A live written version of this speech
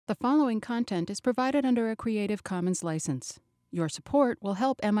The following content is provided under a Creative Commons license. Your support will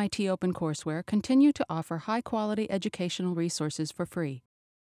help MIT OpenCourseware continue to offer high-quality educational resources for free.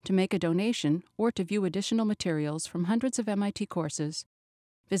 To make a donation or to view additional materials from hundreds of MIT courses,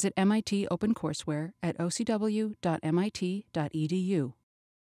 visit MIT OpenCourseware at ocw.mit.edu.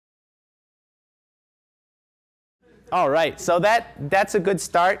 All right, so that's a good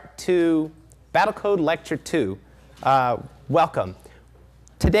start to Battlecode Lecture 2. Welcome.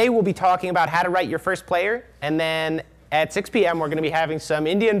 Today we'll be talking about how to write your first player, and then at 6 p.m. we're going to be having some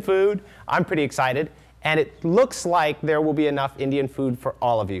Indian food. I'm pretty excited, and it looks like there will be enough Indian food for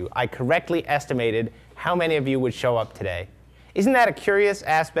all of you. I correctly estimated how many of you would show up today. Isn't that a curious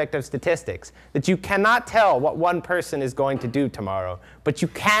aspect of statistics? That you cannot tell what one person is going to do tomorrow, but you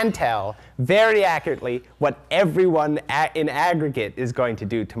can tell very accurately what everyone in aggregate is going to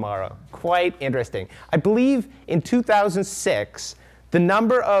do tomorrow. Quite interesting. I believe in 2006, the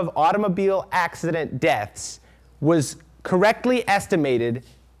number of automobile accident deaths was correctly estimated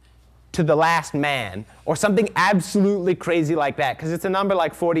to the last man, or something absolutely crazy like that, because it's a number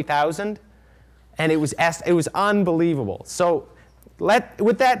like 40,000. And it was unbelievable. So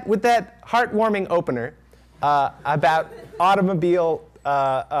with that heartwarming opener about automobile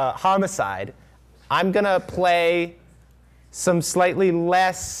homicide, I'm going to play some slightly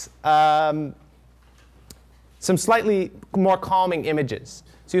more calming images.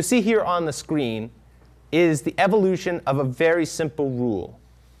 So you'll see here on the screen is the evolution of a very simple rule.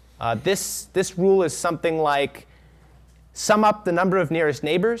 This rule is something like sum up the number of nearest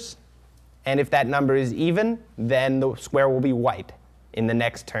neighbors. And if that number is even, then the square will be white in the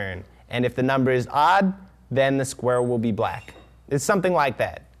next turn. And if the number is odd, then the square will be black. It's something like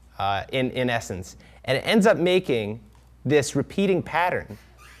that in essence. And it ends up making this repeating pattern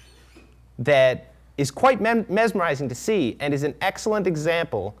that is quite mesmerizing to see and is an excellent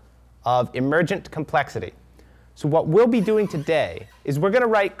example of emergent complexity. So what we'll be doing today is we're going to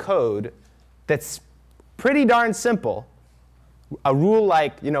write code that's pretty darn simple. A rule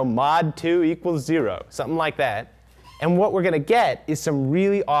like, mod 2 equals 0, something like that. And what we're going to get is some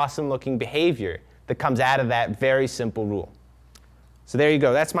really awesome looking behavior that comes out of that very simple rule. So there you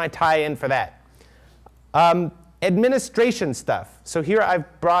go. That's my tie-in for that. Administration stuff. So here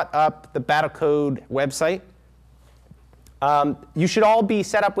I've brought up the Battlecode website. You should all be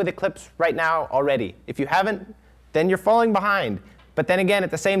set up with Eclipse right now already. If you haven't, then you're falling behind. But then again, at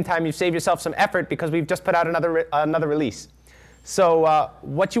the same time, you've saved yourself some effort because we've just put out another release. So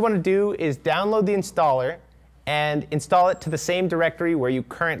what you want to do is download the installer and install it to the same directory where you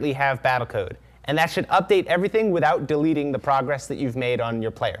currently have Battlecode. And that should update everything without deleting the progress that you've made on your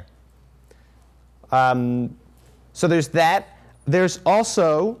player. So there's that. There's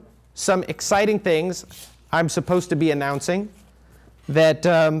also some exciting things I'm supposed to be announcing that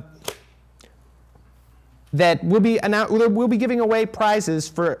we'll be giving away prizes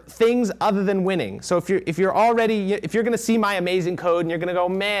for things other than winning. So if you're going to see my amazing code and you're going to go,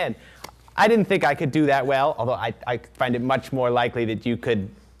 man, I didn't think I could do that well, although I find it much more likely that you could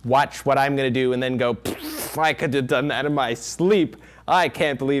watch what I'm going to do and then go, I could have done that in my sleep. I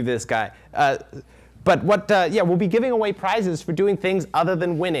can't believe this guy. But we'll be giving away prizes for doing things other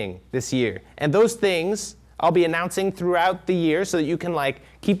than winning this year. And those things I'll be announcing throughout the year so that you can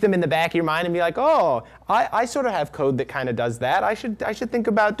keep them in the back of your mind and be like, oh, I sort of have code that kind of does that. I should think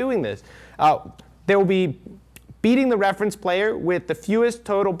about doing this. There will be beating the reference player with the fewest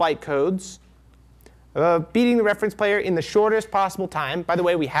total bytecodes, beating the reference player in the shortest possible time. By the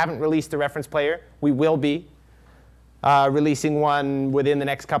way, we haven't released the reference player. We will be releasing one within the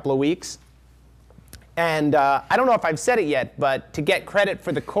next couple of weeks. And I don't know if I've said it yet, but to get credit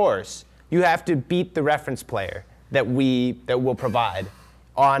for the course, you have to beat the reference player that we'll provide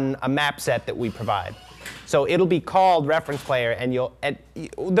on a map set that we provide. So it'll be called reference player, and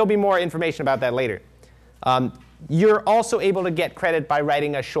there'll be more information about that later. You're also able to get credit by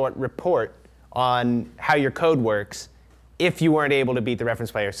writing a short report on how your code works if you weren't able to beat the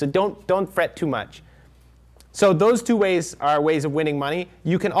reference player. So don't fret too much. So those two ways are ways of winning money.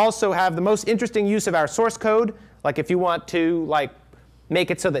 You can also have the most interesting use of our source code, like if you want to make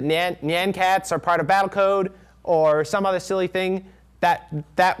it so that Nyan cats are part of Battlecode or some other silly thing,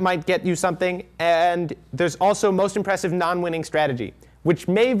 that might get you something. And there's also most impressive non-winning strategy, which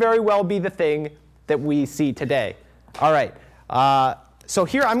may very well be the thing that we see today. All right. So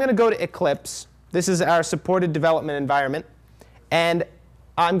here I'm going to go to Eclipse. This is our supported development environment. And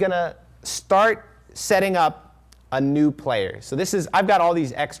I'm going to start setting up a new player. So I've got all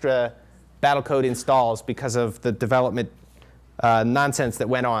these extra Battlecode installs because of the development nonsense that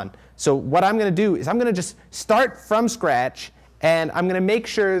went on. So what I'm going to do is I'm going to just start from scratch And I'm going to make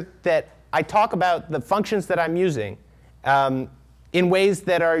sure that I talk about the functions that I'm using in ways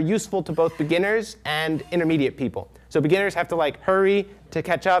that are useful to both beginners and intermediate people. So beginners have to like hurry to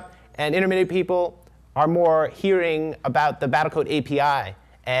catch up, and intermediate people are more hearing about the Battlecode API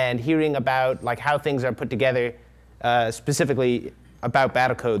and hearing about like how things are put together, specifically about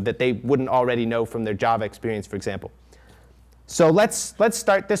Battlecode that they wouldn't already know from their Java experience, for example. So let's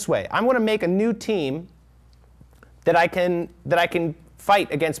start this way. I'm going to make a new team that I can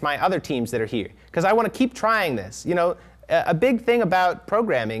fight against my other teams that are here, because I want to keep trying this. You know, a big thing about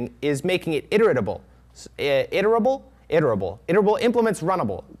programming is making it iteratable. Iterable implements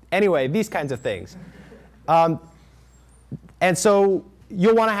runnable. Anyway, these kinds of things. And so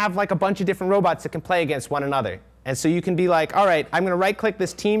you'll want to have like a bunch of different robots that can play against one another. And so you can be like, all right, I'm going to right-click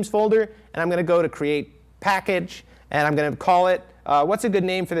this Teams folder, and I'm going to go to Create Package, and I'm going to call it, what's a good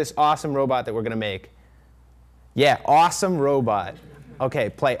name for this awesome robot that we're going to make? Yeah, awesome robot. OK,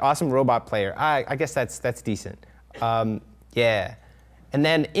 play awesome robot player. I guess that's decent. Yeah. And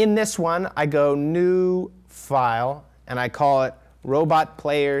then in this one, I go New File, and I call it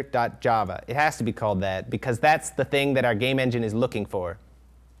robotplayer.java. It has to be called that, because that's the thing that our game engine is looking for.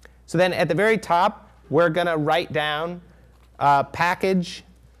 So then at the very top, we're going to write down package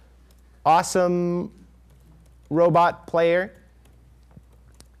awesome robot player.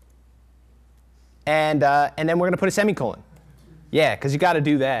 And then we're going to put a semicolon. Yeah, because you got to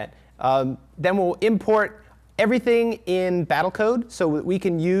do that. Then we'll import everything in Battlecode so that we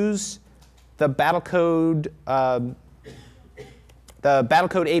can use the Battlecode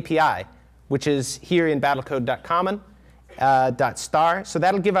API, which is here in battlecode.common. .star. So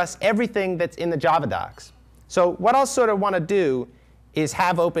that'll give us everything that's in the Java docs. So what I'll sort of want to do is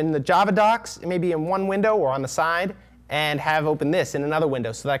have open the Java docs, maybe in one window or on the side, and have open this in another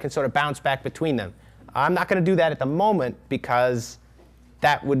window so that I can sort of bounce back between them. I'm not going to do that at the moment because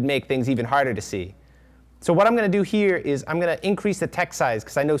that would make things even harder to see. So what I'm going to do here is I'm going to increase the text size,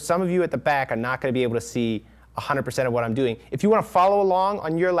 because I know some of you at the back are not going to be able to see 100% of what I'm doing. If you want to follow along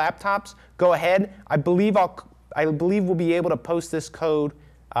on your laptops, go ahead. I believe we'll be able to post this code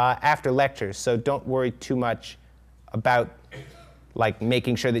after lectures, so don't worry too much about like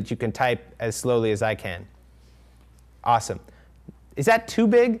making sure that you can type as slowly as I can. Awesome. Is that too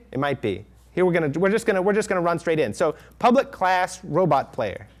big? It might be. Here we're just gonna run straight in. So public class robot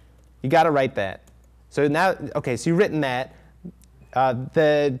player. You got to write that. So now, OK, so you've written that.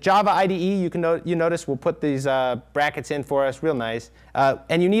 The Java IDE, you notice, will put these brackets in for us, real nice.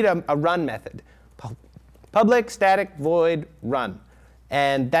 And you need a run method. Public static void run.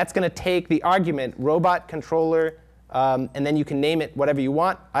 And that's going to take the argument robot controller, and then you can name it whatever you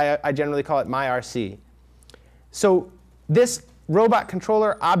want. I generally call it myRC. So this robot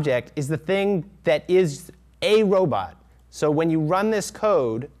controller object is the thing that is a robot. So when you run this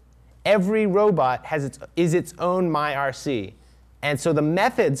code, every robot is its own myRC. And so the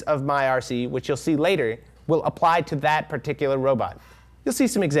methods of myRC, which you'll see later, will apply to that particular robot. You'll see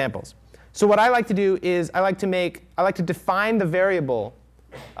some examples. So what I like to do is I like to define the variable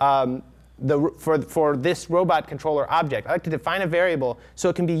for this robot controller object. I like to define a variable so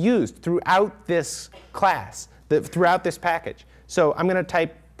it can be used throughout this class, throughout this package. So I'm going to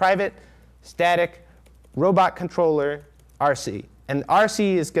type private static robot controller RC. And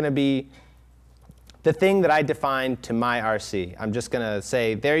RC is going to be the thing that I define to my RC. I'm just going to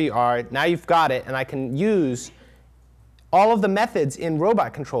say, there you are. Now you've got it. And I can use all of the methods in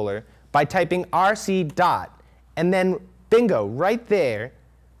robot controller by typing rc dot. And then bingo, right there,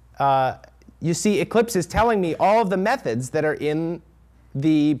 you see Eclipse is telling me all of the methods that are in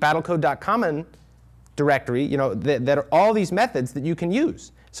the battlecode.common directory, that are all these methods that you can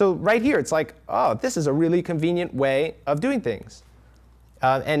use. So right here, it's like, oh, this is a really convenient way of doing things.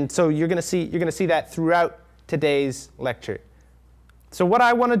 And so you're going to see that throughout today's lecture. So what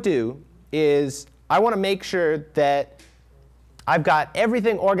I want to do is I want to make sure that I've got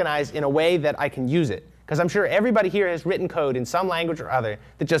everything organized in a way that I can use it. Because I'm sure everybody here has written code in some language or other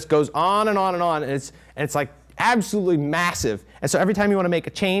that just goes on and on and on. And it's like absolutely massive. And so every time you want to make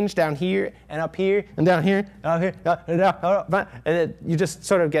a change down here and up here and down here, and then you just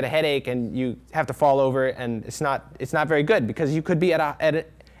sort of get a headache and you have to fall over. And it's not very good, because you could be at an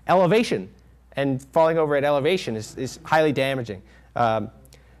elevation. And falling over at elevation is highly damaging.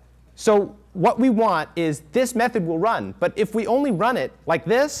 So what we want is this method will run. But if we only run it like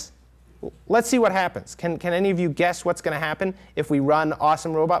this, let's see what happens. Can any of you guess what's going to happen if we run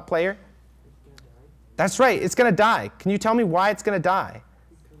awesome robot player? That's right. It's going to die. Can you tell me why it's going to die?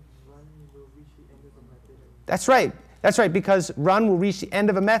 That's right. That's right, because run will reach the end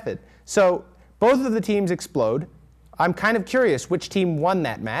of a method. So both of the teams explode. I'm kind of curious which team won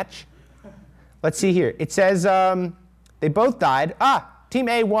that match. Let's see here. It says they both died. Ah, Team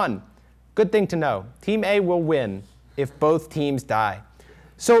A won. Good thing to know. Team A will win if both teams die.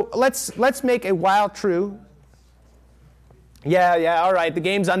 So let's make a while true. Yeah, all right. The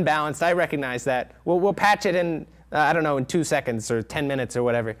game's unbalanced. I recognize that. We'll patch it in, I don't know, in 2 seconds or 10 minutes or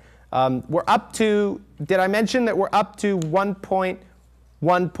whatever. We're up to, did I mention that we're up to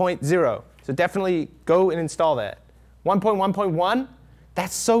 1.1.0? So definitely go and install that. 1.1.1?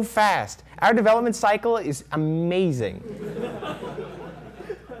 That's so fast. Our development cycle is amazing.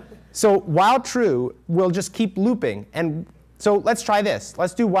 So while true, we'll just keep looping. And so let's try this.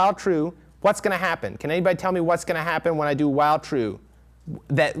 Let's do while true. What's going to happen? Can anybody tell me what's going to happen when I do while true?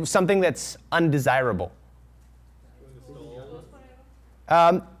 Something that's undesirable.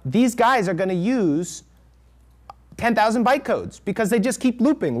 These guys are going to use 10,000 bytecodes because they just keep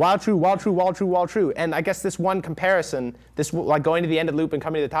looping while true, while true, while true, while true. And I guess this one comparison, this like going to the end of the loop and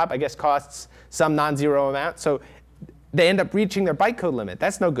coming to the top, I guess costs some non-zero amount. So they end up reaching their bytecode limit.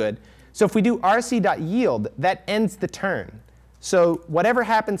 That's no good. So if we do rc.yield, that ends the turn. So whatever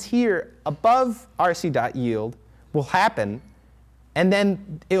happens here above rc.yield will happen, and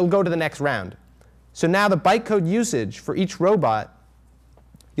then it'll go to the next round. So now the bytecode usage for each robot,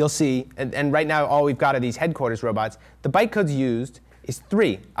 you'll see, and right now all we've got are these headquarters robots. The bytecodes used is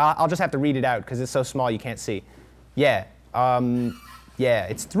 3. I'll just have to read it out because it's so small you can't see. Yeah,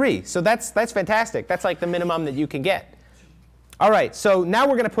 it's 3. So that's fantastic. That's like the minimum that you can get. All right, so now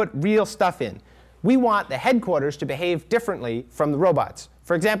we're going to put real stuff in. We want the headquarters to behave differently from the robots.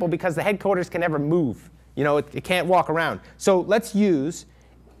 For example, because the headquarters can never move. You know, it can't walk around. So let's use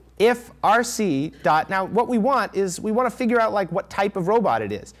if rc dot. Now, what we want is we want to figure out like what type of robot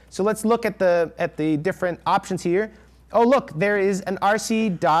it is. So let's look at the different options here. Oh, look, there is an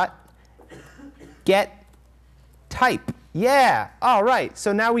rc dot get type. Yeah, all right.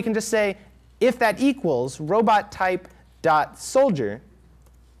 So now we can just say if that equals robot type dot soldier.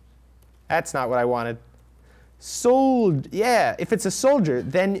 That's not what I wanted. Yeah, if it's a soldier,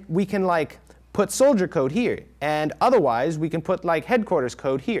 then we can like put soldier code here. And otherwise, we can put like headquarters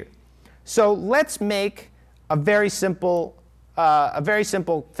code here. So let's make a very simple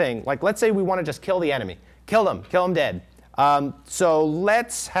thing. Like let's say we want to just kill the enemy. Kill them dead. So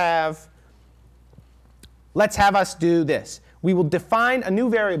let's have us do this. We will define a new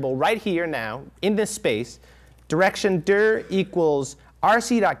variable right here now in this space. Direction dir equals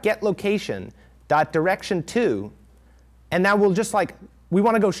rc.getLocation.direction2, and now we'll just like we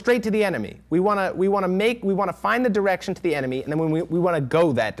want to go straight to the enemy. We want to find the direction to the enemy, and then we want to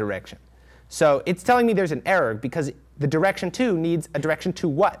go that direction. So it's telling me there's an error because the direction2 needs a direction to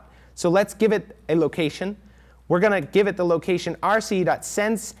what? So let's give it a location. We're going to give it the location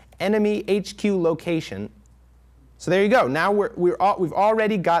rc.sense_enemy_HQ_location. So there you go. Now we've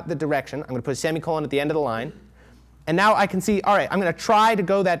already got the direction. I'm going to put a semicolon at the end of the line. And now I can see, all right, I'm going to try to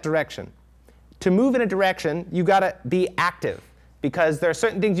go that direction. To move in a direction, you've got to be active, because there are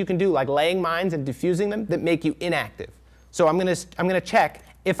certain things you can do, like laying mines and diffusing them, that make you inactive. So I'm going to check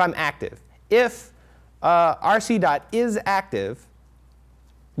if I'm active. If rc.isActive,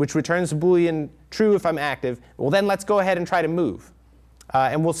 which returns a Boolean true if I'm active, well, then let's go ahead and try to move.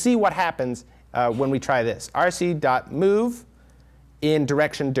 And we'll see what happens when we try this. rc.move in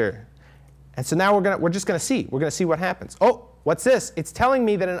direction dir. And so now we're just going to see. We're going to see what happens. Oh, what's this? It's telling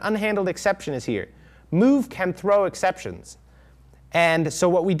me that an unhandled exception is here. Move can throw exceptions. And so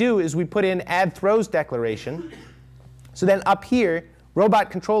what we do is we put in add throws declaration. So then up here, robot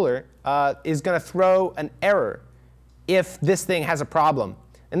controller is going to throw an error if this thing has a problem.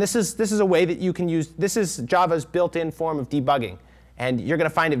 And this is a way that you can use. This is Java's built-in form of debugging. And you're going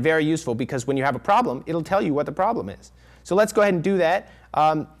to find it very useful, because when you have a problem, it'll tell you what the problem is. So let's go ahead and do that.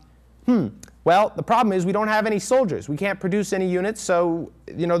 Well, the problem is we don't have any soldiers. We can't produce any units, so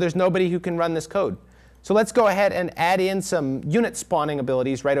there's nobody who can run this code. So let's go ahead and add in some unit spawning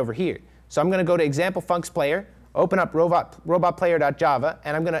abilities right over here. So I'm going to go to example funcs player, open up robotplayer.java,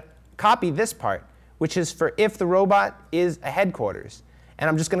 and I'm going to copy this part, which is for if the robot is a headquarters. And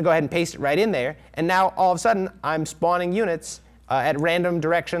I'm just going to go ahead and paste it right in there. And now all of a sudden, I'm spawning units at random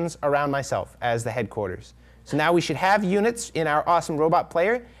directions around myself as the headquarters. So now we should have units in our awesome robot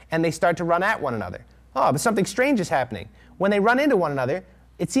player, and they start to run at one another. Oh, but something strange is happening. When they run into one another,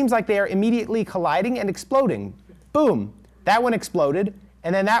 it seems like they are immediately colliding and exploding. Boom. That one exploded,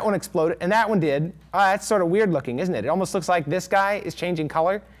 and then that one exploded, and that one did. Oh, that's sort of weird looking, isn't it? It almost looks like this guy is changing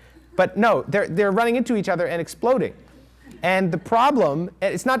color. But no, they're running into each other and exploding. And the problem,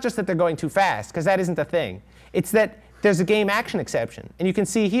 it's not just that they're going too fast, because that isn't the thing. It's that there's a game action exception. And you can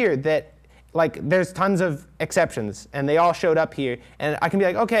see here that like there's tons of exceptions, and they all showed up here. And I can be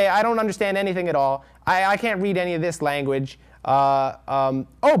like, OK, I don't understand anything at all. I can't read any of this language. Oh,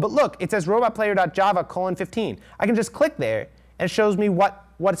 but look, it says robotplayer.java:15. I can just click there, and it shows me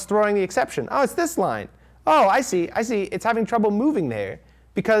what's throwing the exception. Oh, it's this line. Oh, I see. It's having trouble moving there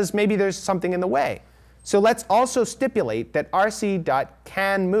because maybe there's something in the way. So let's also stipulate that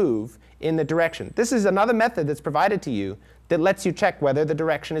rc.canMove in the direction. This is another method that's provided to you that lets you check whether the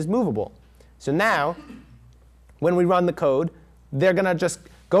direction is movable. So now, when we run the code, they're going to just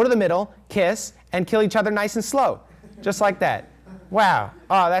go to the middle, kiss, and kill each other nice and slow, just like that. Wow.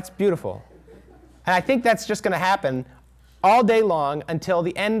 Oh, that's beautiful. And I think that's just going to happen all day long until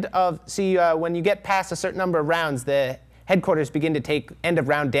the end of, see, when you get past a certain number of rounds, the headquarters begin to take end of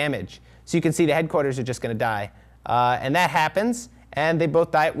round damage. So you can see the headquarters are just going to die. And that happens, and they both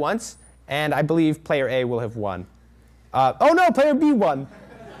die at once. And I believe player A will have won. Oh no, player B won.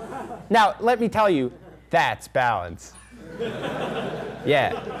 Now, let me tell you, that's balance.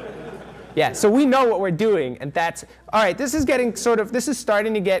 Yeah, so we know what we're doing, and that's, all right, this is getting sort of, this is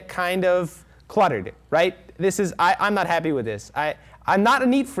starting to get kind of cluttered, right? This is, I'm not happy with this. I'm not a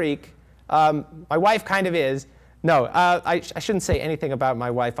neat freak. My wife kind of is. No, I shouldn't say anything about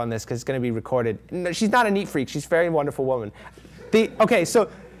my wife on this because it's going to be recorded. No, she's not a neat freak. She's a very wonderful woman. OK, so,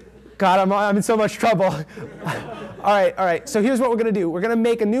 God, I'm in so much trouble. All right. So here's what we're going to do. We're going to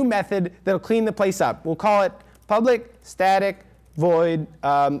make a new method that'll clean the place up. We'll call it public static void.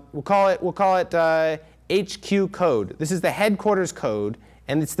 We'll call it HQ code. This is the headquarters code,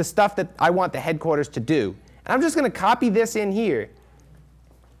 and it's the stuff that I want the headquarters to do. And I'm just going to copy this in here,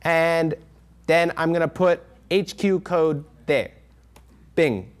 and then I'm going to put HQ code there.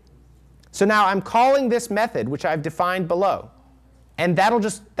 Bing. So now I'm calling this method, which I've defined below. And that'll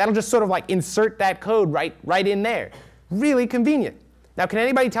just sort of like insert that code right in there. Really convenient. Now, can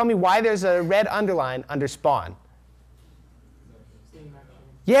anybody tell me why there's a red underline under spawn?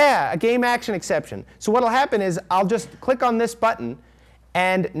 Yeah, a game action exception. So what'll happen is I'll just click on this button,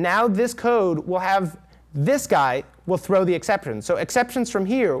 and now this code will have this guy will throw the exception. So exceptions from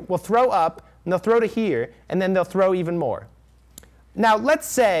here will throw up, and they'll throw to here, and then they'll throw even more. Now, let's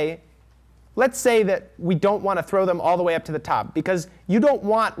say that we don't want to throw them all the way up to the top, because you don't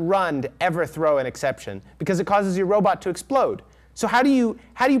want run to ever throw an exception, because it causes your robot to explode. So how do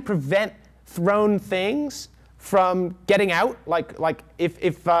you prevent thrown things from getting out? Like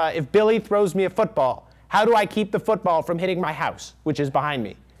if Billy throws me a football, how do I keep the football from hitting my house, which is behind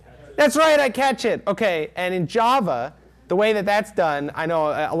me? That's right, I catch it. OK, and in Java, the way that that's done, I know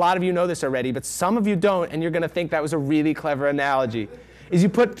a lot of you know this already, but some of you don't, and you're going to think that was a really clever analogy, is you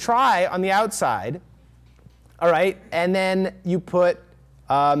put try on the outside, all right, and then you put,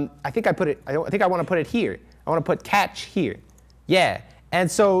 I think I want to put it here. I want to put catch here. Yeah, and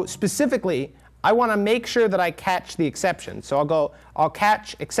so specifically, I want to make sure that I catch the exception. So I'll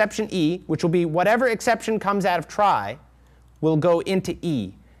catch exception E, which will be whatever exception comes out of try will go into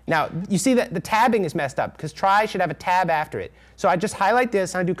E. Now, you see that the tabbing is messed up, because try should have a tab after it. So I just highlight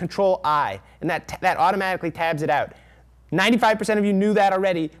this, and I do Control-I, and that automatically tabs it out. 95% of you knew that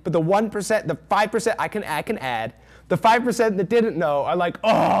already, but the 1%, the 5% I can add. The 5% that didn't know are like,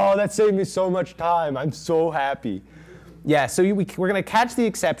 oh, that saved me so much time. I'm so happy. Yeah, so we're going to catch the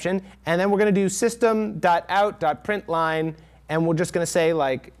exception, and then we're going to do system.out.println, and we're just going to say,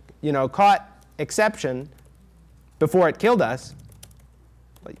 like, caught exception before it killed us.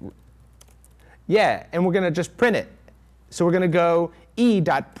 Yeah, and we're going to just print it. So we're going to go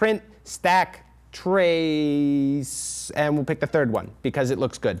e.print stack trace, and we'll pick the third one because it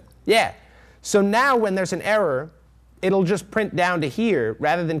looks good. Yeah. So now when there's an error, it'll just print down to here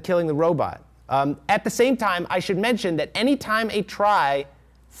rather than killing the robot. At the same time, I should mention that any time a try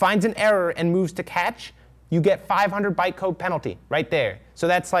finds an error and moves to catch, you get 500 byte code penalty right there. So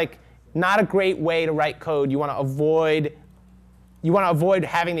that's like not a great way to write code. You want to avoid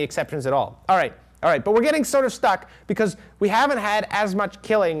having the exceptions at all. All right, but we're getting sort of stuck because we haven't had as much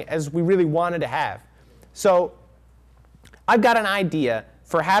killing as we really wanted to have. So I've got an idea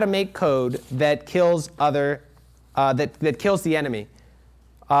for how to make code that kills that kills the enemy.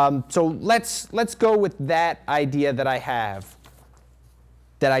 So let's go with that idea that I have,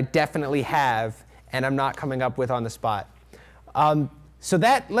 that I definitely have, and I'm not coming up with on the spot. So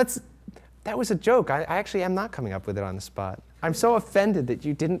that was a joke. I actually am not coming up with it on the spot. I'm so offended that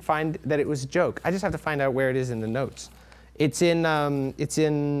you didn't find that it was a joke. I just have to find out where it is in the notes. It's in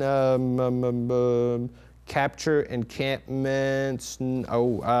capture encampments.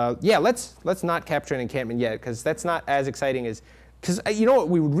 Yeah, let's not capture an encampment yet, because that's not as exciting as. Because you know what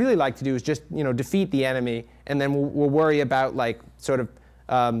we would really like to do is just defeat the enemy, and then we'll worry about like sort of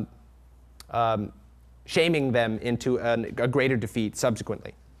shaming them into a greater defeat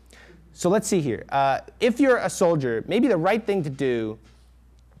subsequently. So let's see here. If you're a soldier, maybe the right thing to do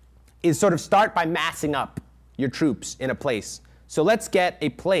is sort of start by massing up your troops in a place. So let's get a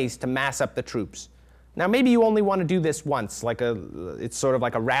place to mass up the troops. Now maybe you only want to do this once, it's sort of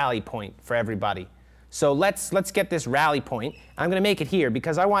like a rally point for everybody. So let's get this rally point. I'm going to make it here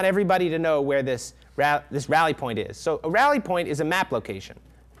because I want everybody to know where this rally point is. So a rally point is a map location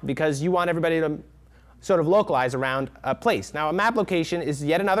because you want everybody to sort of localize around a place. Now a map location is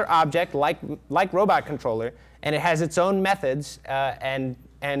yet another object like robot controller, and it has its own methods and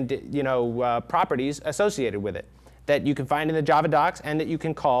properties associated with it that you can find in the Java docs and that you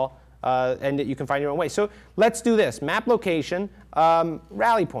can call and that you can find your own way. So let's do this. Map location,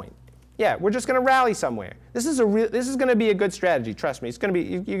 rally point. Yeah, we're just going to rally somewhere. This is going to be a good strategy. Trust me,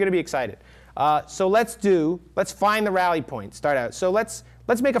 you're going to be excited. So let's find the rally point. Start out. So let's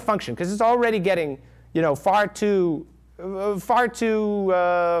make a function because it's already getting far too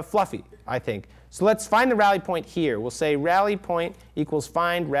fluffy, I think. So let's find the rally point here. We'll say rally point equals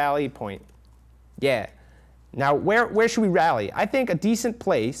find rally point. Yeah. Now where should we rally? I think a decent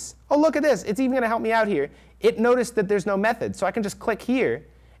place. Oh, look at this. It's even going to help me out here. It noticed that there's no method, so I can just click here,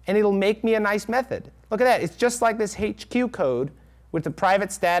 and it'll make me a nice method. Look at that. It's just like this HQ code with the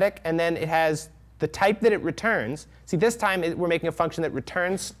private static, and then it has the type that it returns. See, this time we're making a function that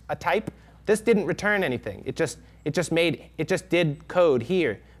returns a type. This didn't return anything. It just did code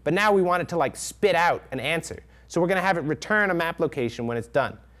here. But now we want it to like spit out an answer. So we're going to have it return a map location when it's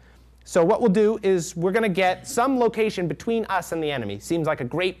done. So what we'll do is we're going to get some location between us and the enemy. Seems like a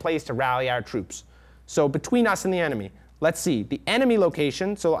great place to rally our troops. So between us and the enemy, let's see. The enemy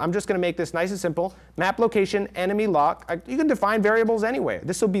location, so I'm just going to make this nice and simple. Map location, enemy lock. You can define variables anywhere.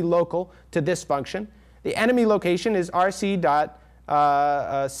 This will be local to this function. The enemy location is rc.sense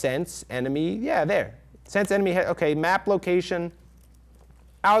enemy. Yeah, there. Sense enemy. OK, map location.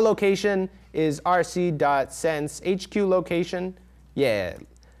 Our location is rc.sense HQ location. Yeah.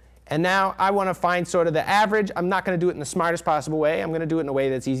 And now I want to find sort of the average. I'm not going to do it in the smartest possible way. I'm going to do it in a way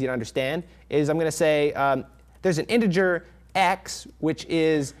that's easy to understand. I'm going to say there's an integer x, which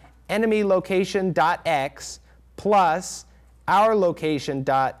is enemy location.x plus our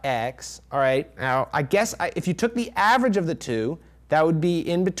location.x. All right. Now, I guess if you took the average of the two, that would be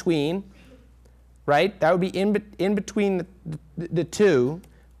in between, right? That would be in between the two.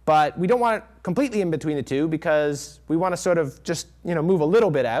 But we don't want it completely in between the two because we want to sort of just move a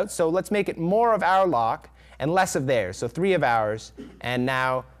little bit out. So let's make it more of our lock and less of theirs. So 3 of ours. And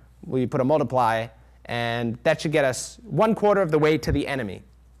now we put a multiply. And that should get us 1/4 of the way to the enemy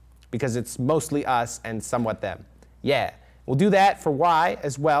because it's mostly us and somewhat them. Yeah. We'll do that for y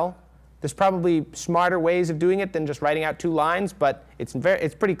as well. There's probably smarter ways of doing it than just writing out 2 lines. But it's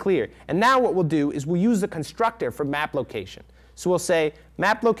pretty clear. And now what we'll do is we'll use the constructor for map location. So we'll say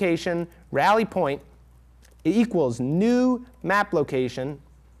map location rally point equals new map location,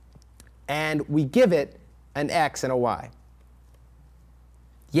 and we give it an x and a y.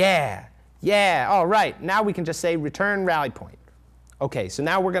 Yeah, yeah, all right. Now we can just say return rally point. OK, so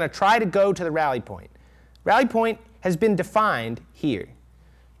now we're going to try to go to the rally point. Rally point has been defined here.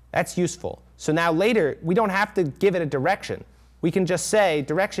 That's useful. So now later, we don't have to give it a direction. We can just say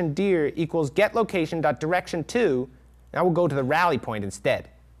direction dir equals get location.direction2. Now we'll go to the rally point instead.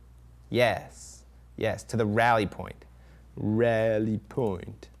 Yes, yes, to the rally point. Rally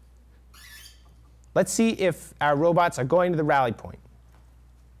point. Let's see if our robots are going to the rally point.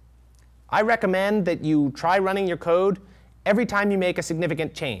 I recommend that you try running your code every time you make a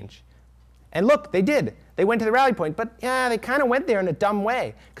significant change. And look, they did. They went to the rally point, but yeah, they kind of went there in a dumb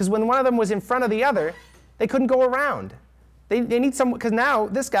way. Because when one of them was in front of the other, they couldn't go around. They need some, because now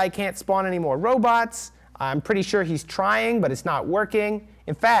this guy can't spawn any more robots. I'm pretty sure he's trying, but it's not working.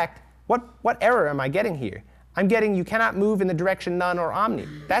 In fact, what error am I getting here? I'm getting you cannot move in the direction none or omni.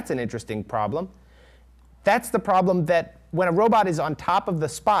 That's an interesting problem. That's the problem that when a robot is on top of the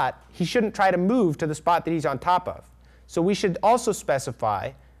spot, he shouldn't try to move to the spot that he's on top of. So we should also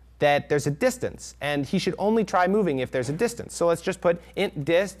specify that there's a distance. And he should only try moving if there's a distance. So let's just put int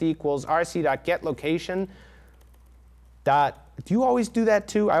dist equals rc.getLocation. Do you always do that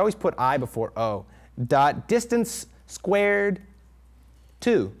too? I always put I before O. Dot distance squared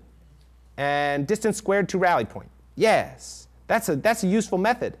 2. And distance squared to rally point. Yes, that's a useful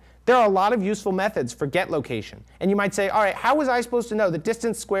method. There are a lot of useful methods for getLocation. And you might say, all right, how was I supposed to know that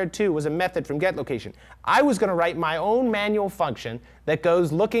distance squared 2 was a method from getLocation? I was going to write my own manual function that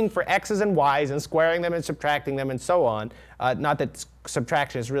goes looking for x's and y's and squaring them and subtracting them and so on. Not that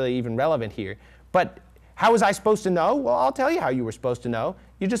subtraction is really even relevant here. But how was I supposed to know? Well, I'll tell you how you were supposed to know.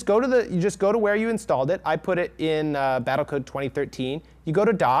 you just go to where you installed it. I put it in Battlecode 2013. You go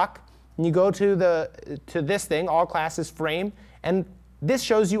to doc, and you go to this thing, all classes frame, and this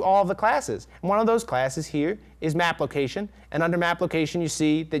shows you all of the classes. And one of those classes here is map location. And under map location, you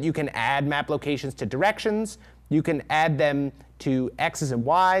see that you can add map locations to directions. You can add them to x's and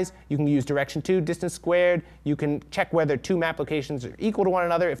y's. You can use direction to, distance squared. You can check whether two map locations are equal to one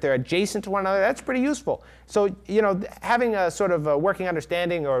another. If they're adjacent to one another, that's pretty useful. So having a sort of a working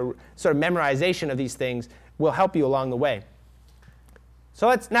understanding or sort of memorization of these things will help you along the way.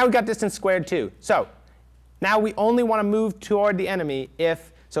 So now we've got distance squared too. So now we only want to move toward the enemy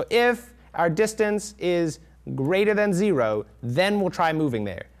if our distance is greater than 0, then we'll try moving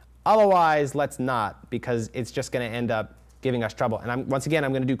there. Otherwise, let's not, because it's just going to end up giving us trouble. And once again,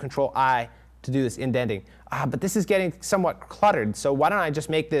 I'm going to do Control-I to do this indenting. But this is getting somewhat cluttered, so why don't I just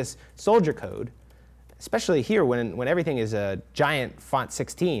make this soldier code, especially here when everything is a giant font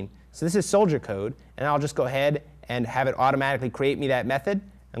 16. So this is soldier code, and I'll just go ahead and have it automatically create me that method.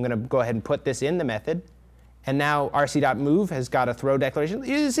 I'm going to go ahead and put this in the method. And now rc.move has got a throw declaration.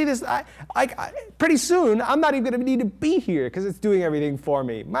 You see this? Pretty soon, I'm not even going to need to be here because it's doing everything for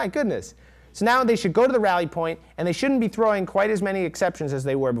me. My goodness. So now they should go to the rally point, and they shouldn't be throwing quite as many exceptions as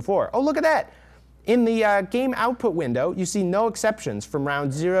they were before. Oh, look at that. In the game output window, you see no exceptions from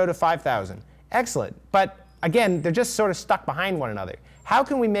round 0 to 5,000. Excellent. But again, they're just sort of stuck behind one another. How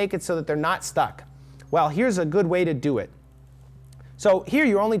can we make it so that they're not stuck? Well, here's a good way to do it. So here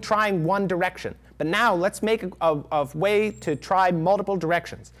you're only trying one direction. But now let's make a way to try multiple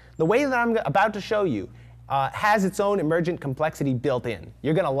directions. The way that I'm about to show you has its own emergent complexity built in.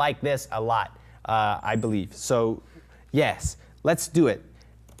 You're going to like this a lot, I believe. So yes, let's do it.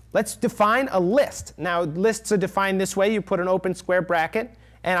 Let's define a list. Now, lists are defined this way. You put an open square bracket.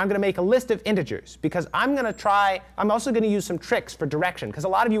 And I'm going to make a list of integers, because I'm also going to use some tricks for direction. Because a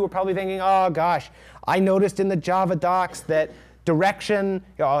lot of you were probably thinking, oh, gosh, I noticed in the Java docs that direction,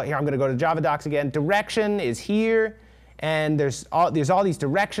 here I'm going to go to Java docs again. Direction is here, and there's all these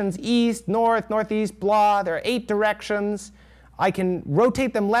directions, east, north, northeast, blah. There are 8 directions. I can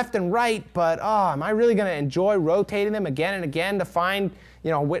rotate them left and right, but am I really going to enjoy rotating them again and again to find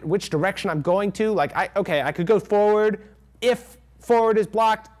which direction I'm going to? Like, I could go forward. If forward is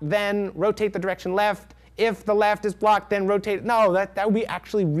blocked, then rotate the direction left. If the left is blocked, then rotate. No, that would be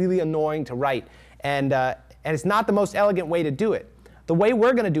actually really annoying to write. And it's not the most elegant way to do it. The way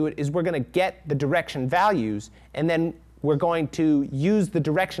we're going to do it is we're going to get the direction values, and then we're going to use the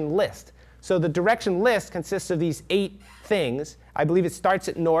direction list. So the direction list consists of these 8 things. I believe it starts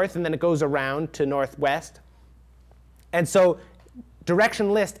at north, and then it goes around to northwest. And so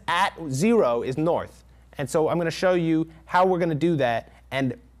direction list at 0 is north. And so I'm going to show you how we're going to do that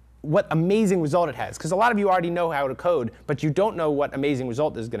and what amazing result it has. Because a lot of you already know how to code, but you don't know what amazing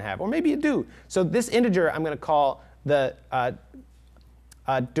result this is going to have. Or maybe you do. So this integer I'm going to call the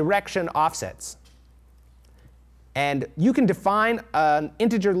direction offsets. And you can define an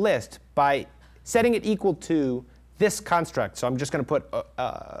integer list by setting it equal to this construct. So I'm just going to put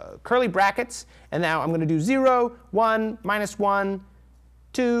curly brackets. And now I'm going to do 0, 1, -1,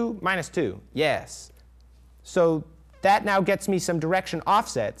 2, -2. Yes. So that now gets me some direction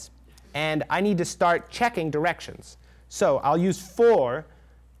offsets. And I need to start checking directions. So I'll use for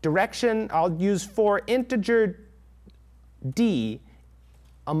integer d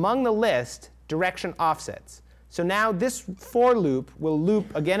among the list direction offsets. So now this for loop will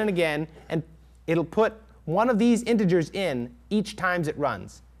loop again and again, and it'll put one of these integers in each time it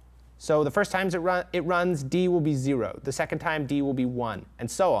runs. So the first time it runs, d will be 0. The second time, d will be 1, and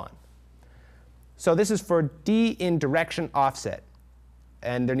so on. So this is for d in direction offset.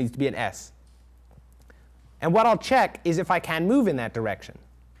 And there needs to be an s. And what I'll check is if I can move in that direction.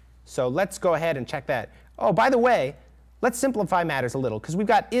 So let's go ahead and check that. Oh, by the way, let's simplify matters a little, because we've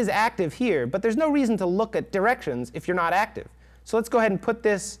got is active here, but there's no reason to look at directions if you're not active. So let's go ahead and put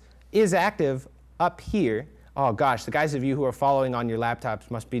this is active up here. Oh gosh, the guys of you who are following on your laptops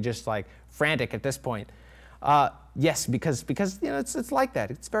must be just like frantic at this point. Yes, because it's like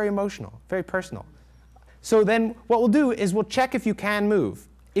that. It's very emotional, very personal. So then what we'll do is we'll check if you can move.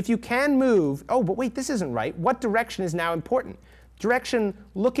 If you can move, oh, but wait, this isn't right. What direction is now important? Direction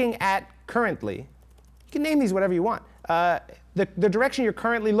looking at currently. You can name these whatever you want. The direction you're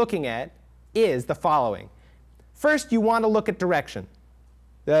currently looking at is the following. First, you want to look at direction.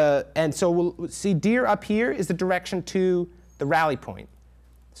 And so we'll see deer up here is the direction to the rally point.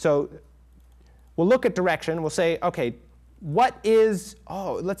 So we'll look at direction. We'll say, OK, what is,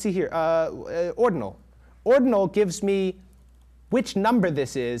 let's see here, ordinal. Ordinal gives me which number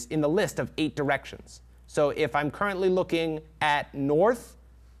this is in the list of 8 directions. So if I'm currently looking at north,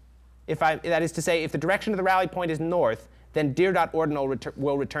 that is to say, if the direction of the rally point is north, then dir.ordinal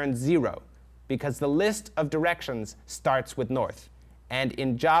will return 0, because the list of directions starts with north. And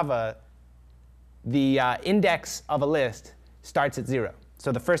in Java, the index of a list starts at 0.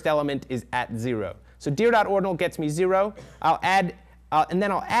 So the first element is at 0. So dir.ordinal gets me 0. And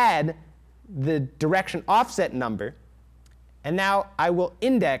then I'll add the direction offset number. And now I will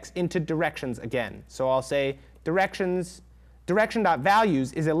index into directions again. So I'll say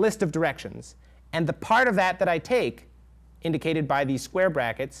direction.values is a list of directions. And the part of that I take, indicated by these square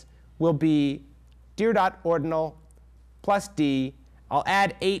brackets, will be dir.ordinal plus d. I'll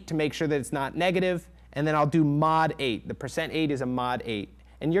add 8 to make sure that it's not negative. And then I'll do mod 8. The %8 is a mod 8.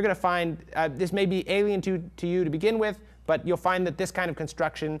 And you're going to find this may be alien to you to begin with, but you'll find that this kind of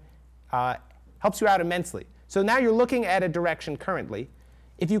construction helps you out immensely. So now you're looking at a direction currently.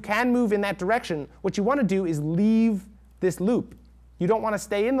 If you can move in that direction, what you want to do is leave this loop. You don't want to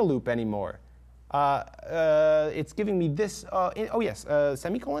stay in the loop anymore. It's giving me this. Oh, yes,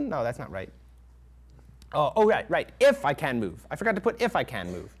 semicolon? No, that's not right. Oh, right. If I can move. I forgot to put if I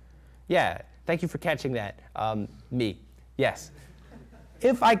can move. Yeah, thank you for catching that. Me. Yes.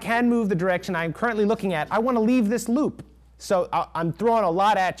 If I can move the direction I'm currently looking at, I want to leave this loop. So I'm throwing a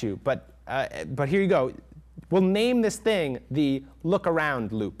lot at you, but here you go. We'll name this thing the look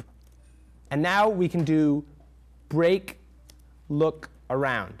around loop. And now we can do break look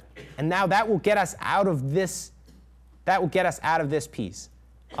around. And now that will get us out of this. That will get us out of this piece.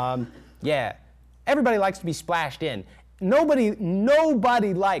 Yeah, everybody likes to be splashed in.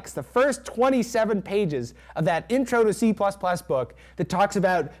 Nobody likes the first 27 pages of that Intro to C++ book that talks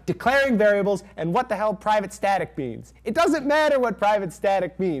about declaring variables and what the hell private static means. It doesn't matter what private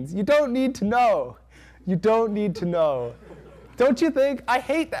static means. You don't need to know. You don't need to know. Don't you think? I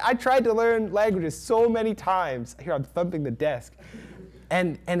hate that. I tried to learn languages so many times. Here, I'm thumping the desk.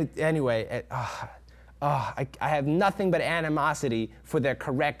 Anyway, I have nothing but animosity for their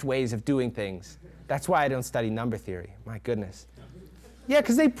correct ways of doing things. That's why I don't study number theory. My goodness. Yeah,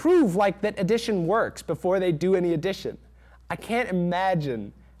 because they prove that addition works before they do any addition. I can't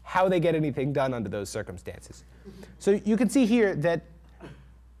imagine how they get anything done under those circumstances. So you can see here that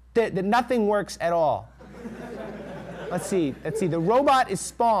nothing works at all. Let's see. The robot is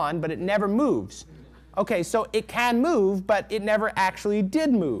spawned, but it never moves. OK, so it can move, but it never actually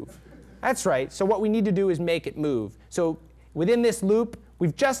did move. That's right. So what we need to do is make it move. So within this loop,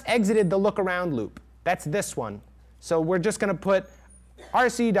 we've just exited the look around loop. That's this one. So we're just going to put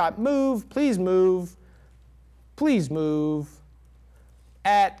rc.move, please move,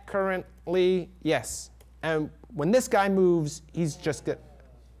 at currently, yes. And when this guy moves, he's just good.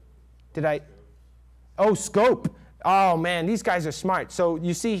 Oh, scope. Oh, man, these guys are smart. So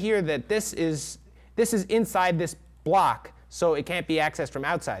you see here that this is inside this block, so it can't be accessed from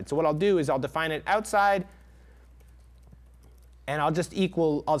outside. So what I'll do is I'll define it outside. And I'll just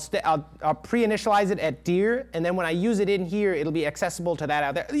I'll pre-initialize it at dir. And then when I use it in here, it'll be accessible to that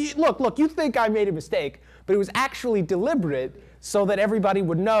out there. Look, you think I made a mistake. But it was actually deliberate so that everybody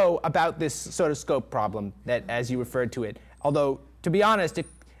would know about this sort of scope problem, that as you referred to it. Although, to be honest,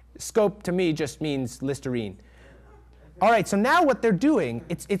 scope to me just means Listerine. All right, so now what they're doing,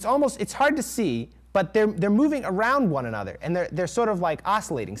 it's hard to see, but they're moving around one another. And they're sort of like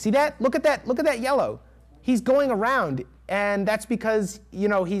oscillating. See that? Look at that yellow. He's going around. And that's because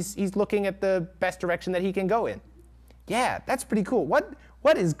he's looking at the best direction that he can go in. Yeah, that's pretty cool.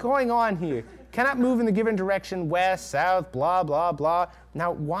 What is going on here? Cannot move in the given direction, west, south, blah, blah, blah.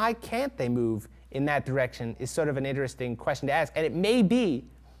 Now, why can't they move in that direction is sort of an interesting question to ask. And it may be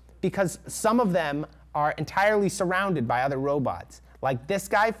because some of them are entirely surrounded by other robots. Like this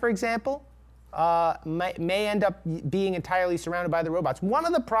guy, for example, may end up being entirely surrounded by the robots. One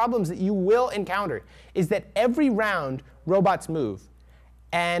of the problems that you will encounter is that every round, robots move.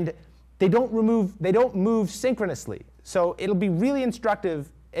 And they don't move synchronously. So it'll be really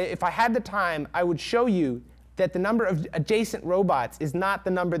instructive. If I had the time, I would show you that the number of adjacent robots is not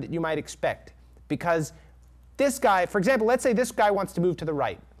the number that you might expect. Because this guy, for example, let's say this guy wants to move to the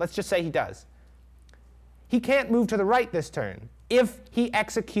right. Let's just say he does. He can't move to the right this turn if he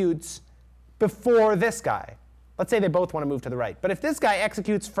executes before this guy. Let's say they both want to move to the right. But if this guy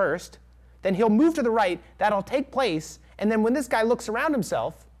executes first, then he'll move to the right. That'll take place. And then when this guy looks around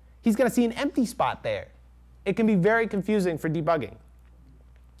himself, he's going to see an empty spot there. It can be very confusing for debugging.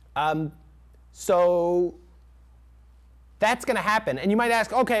 So that's going to happen. And you might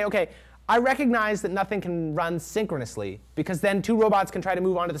ask, OK, I recognize that nothing can run synchronously, because then two robots can try to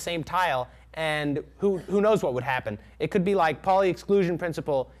move onto the same tile, and who knows what would happen. It could be like Pauli exclusion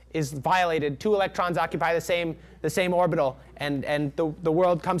principle is violated, 2 electrons occupy the same orbital, and the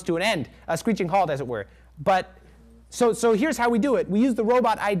world comes to an end, a screeching halt, as it were. But so here's how we do it. We use the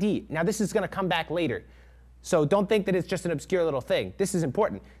robot ID. Now this is going to come back later. So don't think that it's just an obscure little thing. This is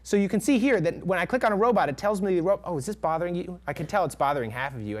important. So you can see here that when I click on a robot, it tells me, oh, is this bothering you? I can tell it's bothering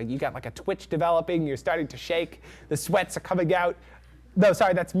half of you. You got like a twitch developing. You're starting to shake. The sweats are coming out. No,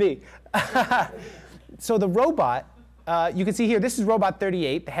 sorry, that's me. So the robot, you can see here, this is robot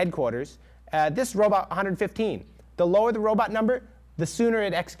 38, the headquarters. This is robot 115. The lower the robot number, the sooner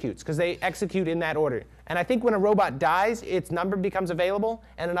it executes, because they execute in that order. And I think when a robot dies, its number becomes available,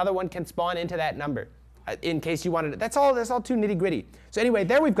 and another one can spawn into that number. In case you wanted it. That's all too nitty-gritty. So anyway,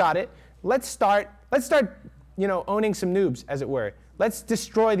 there we've got it. Let's start owning some noobs, as it were. Let's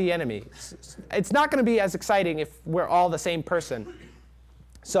destroy the enemy. It's not going to be as exciting if we're all the same person.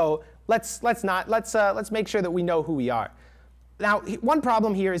 So let's make sure that we know who we are. Now, one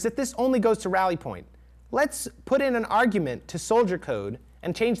problem here is that this only goes to rally point. Let's put in an argument to soldier code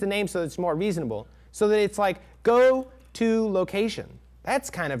and change the name so that it's more reasonable, so that it's like go to location.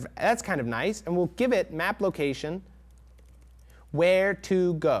 That's kind of nice, and we'll give it map location where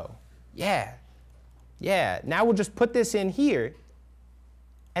to go. Yeah. Now we'll just put this in here,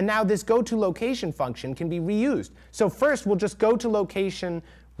 and now this go to location function can be reused. So first we'll just go to location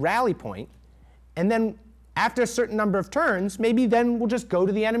rally point, and then after a certain number of turns, maybe then we'll just go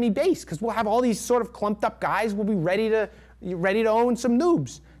to the enemy base, because we'll have all these sort of clumped up guys. We'll be ready to own some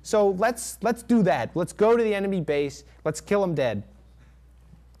noobs. So let's do that. Let's go to the enemy base. Let's kill them dead.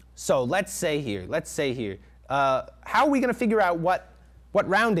 So let's say here, how are we going to figure out what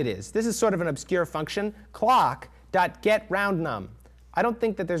round it is? This is sort of an obscure function, clock.getRoundNum. I don't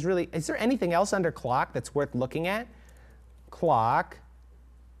think that there's really, is there anything else under clock that's worth looking at? Clock,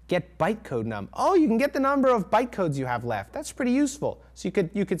 get bytecode num. Oh, you can get the number of bytecodes you have left. That's pretty useful. So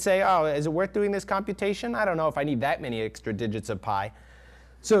you could say, oh, is it worth doing this computation? I don't know if I need that many extra digits of pi.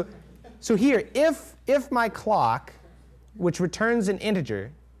 So here, if my clock, which returns an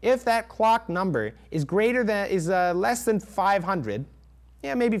integer, if that clock number is less than 500,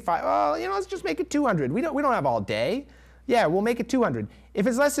 yeah, maybe 5. Well, let's just make it 200. We don't have all day. Yeah, we'll make it 200. If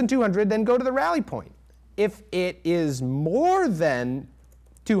it's less than 200, then go to the rally point. If it is more than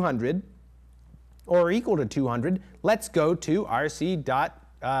 200 or equal to 200, let's go to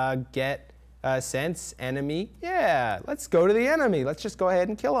rc.get_sense_enemy. Yeah, let's go to the enemy. Let's just go ahead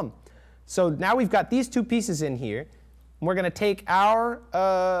and kill him. So now we've got these 2 pieces in here. We're going to take our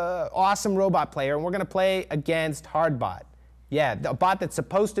awesome robot player, and we're going to play against hardbot. Yeah, a bot that's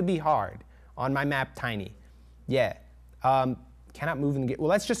supposed to be hard on my map tiny. Yeah. Cannot move in the game. Well,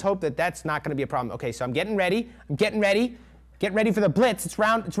 let's just hope that that's not going to be a problem. OK, so I'm getting ready. Get ready for the blitz. It's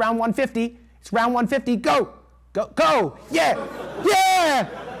round 150. It's round 150. Go. Yeah.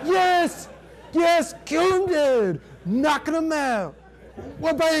 Yes. Kill him dead. Knocking him out.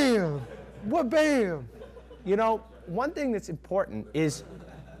 What bam. One thing that's important is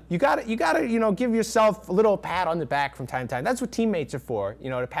you gotta give yourself a little pat on the back from time to time. That's what teammates are for,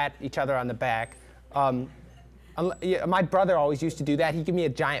 to pat each other on the back. My brother always used to do that. He'd give me a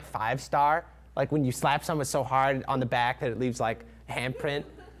giant 5-star, like when you slap someone so hard on the back that it leaves like a handprint.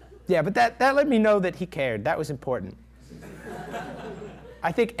 Yeah, but that let me know that he cared. That was important.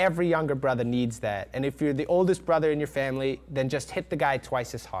 I think every younger brother needs that. And if you're the oldest brother in your family, then just hit the guy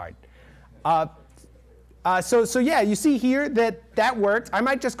twice as hard. So yeah, you see here that worked. I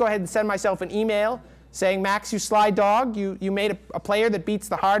might just go ahead and send myself an email saying, Max, you sly dog, you made a player that beats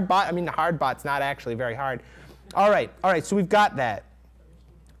the hard bot. I mean, the hard bot's not actually very hard. All right, so we've got that.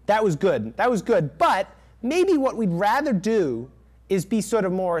 That was good. But maybe what we'd rather do is be sort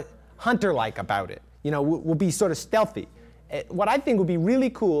of more hunter-like about it. We'll be sort of stealthy. What I think would be really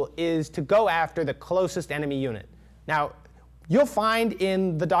cool is to go after the closest enemy unit. Now, you'll find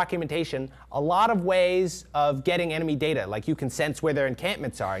in the documentation a lot of ways of getting enemy data. Like you can sense where their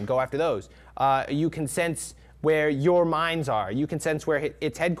encampments are and go after those. You can sense where your mines are. You can sense where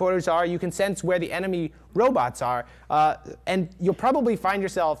its headquarters are. You can sense where the enemy robots are. And you'll probably find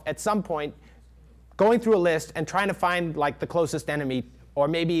yourself at some point going through a list and trying to find like the closest enemy or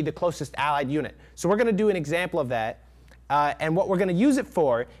maybe the closest allied unit. So we're going to do an example of that. And what we're going to use it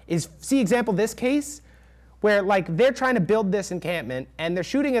for is, see example this case, where like they're trying to build this encampment and they're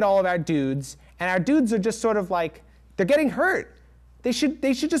shooting at all of our dudes, and our dudes are just sort of like, they're getting hurt. They should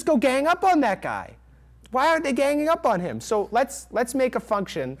just go gang up on that guy. Why aren't they ganging up on him? So let's make a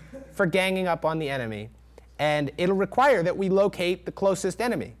function for ganging up on the enemy, and it'll require that we locate the closest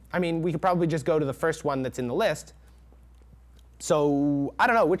enemy. I mean, we could probably just go to the first one that's in the list, So I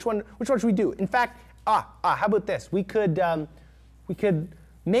don't know, which one should we do? In fact, how about this? We could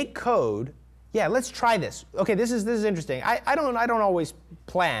make code. Yeah, let's try this. Okay, this is interesting. I don't always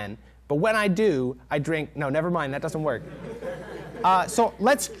plan, but when I do, I drink. No, never mind. That doesn't work. So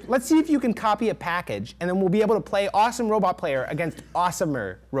let's see if you can copy a package, and then we'll be able to play Awesome Robot Player against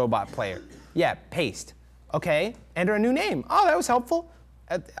Awesomer Robot Player. Yeah, paste. Okay, enter a new name. Oh, that was helpful.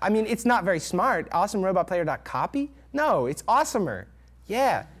 I mean, it's not very smart. AwesomeRobotPlayer.copy? No, it's Awesomer.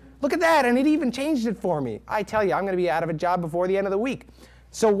 Yeah, look at that, and it even changed it for me. I tell you, I'm going to be out of a job before the end of the week.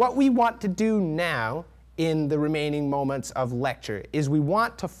 So what we want to do now in the remaining moments of lecture is we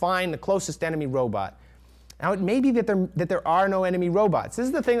want to find the closest enemy robot. Now, it may be that there are no enemy robots. This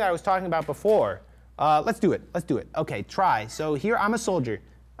is the thing that I was talking about before. Let's do it. Let's do it. OK, try. So here, I'm a soldier.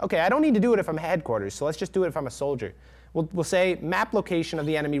 OK, I don't need to do it if I'm headquarters, so let's just do it if I'm a soldier. We'll say map location of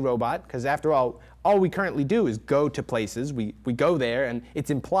the enemy robot, because after all we currently do is go to places. We go there, and it's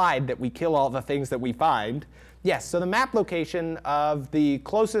implied that we kill all the things that we find. Yes, so the map location of the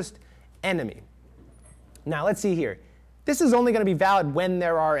closest enemy. Now, let's see here. This is only going to be valid when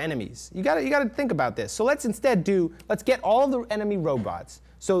there are enemies. You got to think about this. So let's instead let's get all the enemy robots.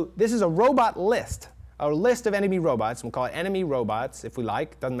 So this is a robot list, a list of enemy robots. We'll call it enemy robots if we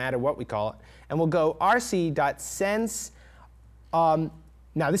like. Doesn't matter what we call it. And we'll go rc.sense.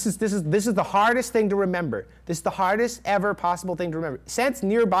 Now this is the hardest thing to remember. This is the hardest ever possible thing to remember. Sense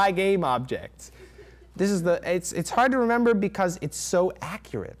nearby game objects. This is it's hard to remember because it's so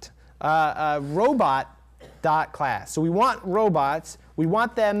accurate. Robot.class. So we want robots. We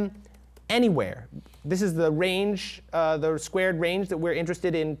want them anywhere. This is the range, the squared range that we're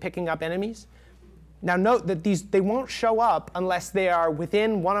interested in picking up enemies. Now note that they won't show up unless they are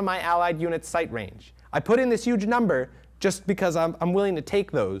within one of my allied units' sight range. I put in this huge number just because I'm willing to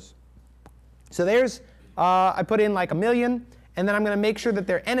take those. So there's, I put in like 1,000,000, and then I'm going to make sure that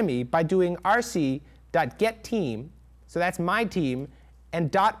they're enemy by doing rc.getTeam. So that's my team,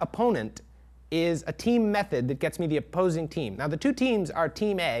 and .opponent is a team method that gets me the opposing team. Now the two teams are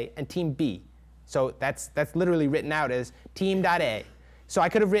Team A and Team B. So that's literally written out as team.A. So I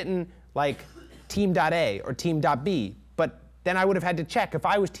could have written like team.A or team.B, but then I would have had to check if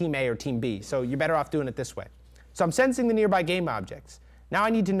I was Team A or Team B. So you're better off doing it this way. So I'm sensing the nearby game objects. Now I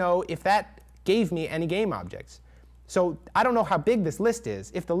need to know if that gave me any game objects. So I don't know how big this list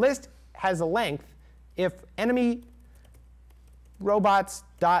is. If the list has a length, if enemy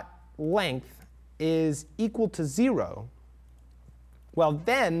robots.length is equal to 0, well,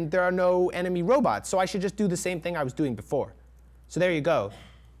 then there are no enemy robots. So I should just do the same thing I was doing before. So there you go.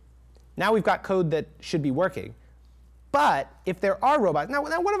 Now we've got code that should be working. But if there are robots, now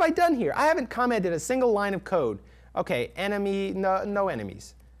what have I done here? I haven't commented a single line of code. OK, enemy, no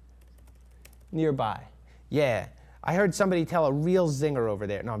enemies. Nearby. Yeah, I heard somebody tell a real zinger over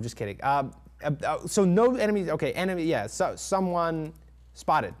there. No, I'm just kidding. So no enemies. OK, enemy, yeah, so someone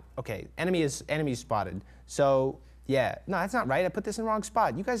spotted. OK, enemy is spotted. So yeah, no, that's not right. I put this in the wrong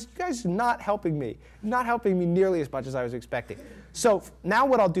spot. You guys are not helping me. Not helping me nearly as much as I was expecting. So now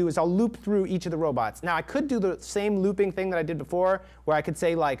what I'll do is I'll loop through each of the robots. Now I could do the same looping thing that I did before, where I could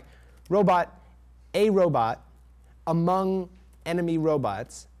say like a robot among enemy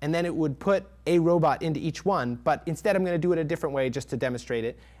robots, and then it would put a robot into each one. But instead I'm going to do it a different way just to demonstrate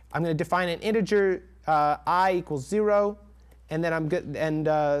it. I'm going to define an integer I equals 0. And then I'm good, and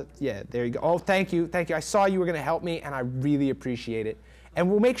yeah, there you go. Oh, thank you, thank you. I saw you were going to help me, and I really appreciate it. And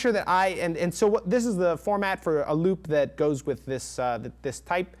we'll make sure that this is the format for a loop that goes with this this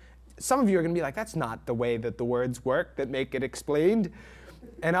type. Some of you are going to be like, that's not the way that the words work that make it explained.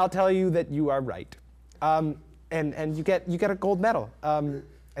 And I'll tell you that you are right. And you get a gold medal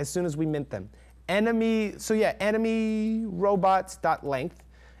as soon as we mint them. So yeah, enemy robots.length.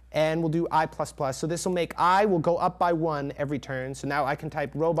 And we'll do I++. So this will make I will go up by 1 every turn. So now I can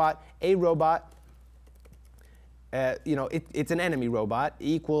type robot, a robot. It's an enemy robot,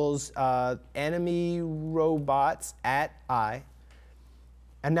 equals enemy robots at I.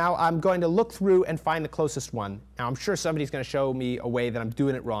 And now I'm going to look through and find the closest one. Now I'm sure somebody's going to show me a way that I'm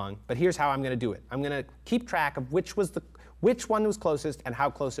doing it wrong. But here's how I'm going to do it. I'm going to keep track of which one was closest and how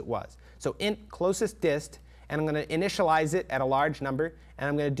close it was. So int closest dist. And I'm going to initialize it at a large number, and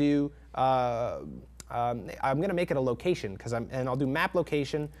I'm going to do I'm going to make it a location, and I'll do map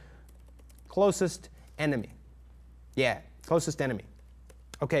location closest enemy. Yeah, closest enemy.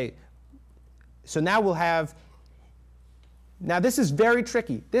 OK, so now we'll have Now this is very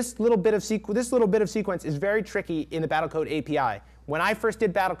tricky. This little bit of sequence is very tricky in the Battlecode API. When I first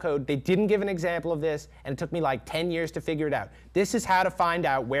did Battlecode, they didn't give an example of this, and it took me like 10 years to figure it out. This is how to find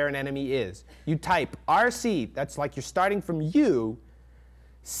out where an enemy is. You type RC, that's like you're starting from U,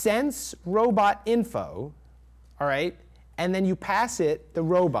 sense robot info, all right, and then you pass it the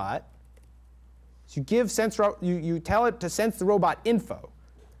robot. So you give you tell it to sense the robot info.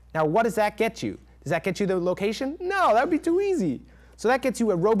 Now what does that get you? Does that get you the location? No, that would be too easy. So that gets you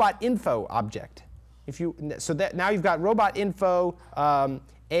a robot info object. Now you've got robot info,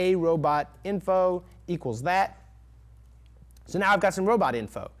 a robot info equals that. So now I've got some robot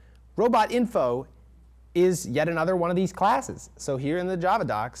info. Robot info is yet another one of these classes. So here in the Java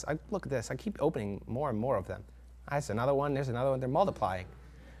docs, look at this. I keep opening more and more of them. There's another one. There's another one. They're multiplying.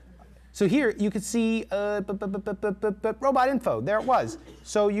 So here you can see robot info. There it was.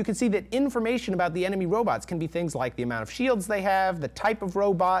 So you can see that information about the enemy robots can be things like the amount of shields they have, the type of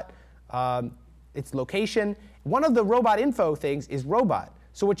robot, its location. One of the robot info things is robot.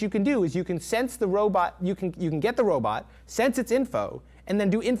 So what you can do is you can sense the robot. You can get the robot, sense its info, and then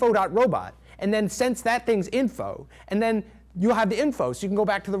do info.robot, and then sense that thing's info, and then you'll have the info, so you can go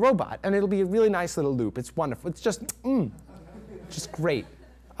back to the robot, and it'll be a really nice little loop. It's wonderful. It's just great.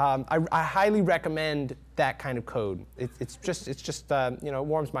 I highly recommend that kind of code. It's just you know,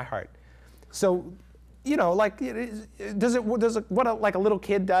 warms my heart. So, you know, like, like a little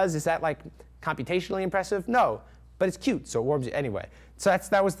kid does? Is that like computationally impressive? No, but it's cute, so it warms you anyway. So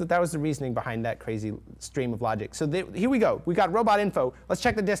that was the reasoning behind that crazy stream of logic. So here we go. We got robot info. Let's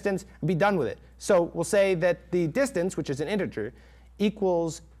check the distance and be done with it. So we'll say that the distance, which is an integer,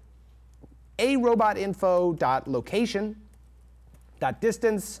 equals a robot info dot location dot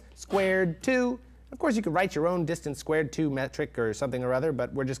distance squared 2. Of course, you could write your own distance squared 2 metric or something or other,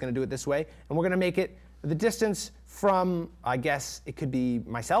 but we're just going to do it this way. And we're going to make it the distance from, I guess it could be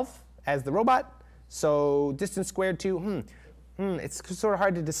myself as the robot. So distance squared 2, it's sort of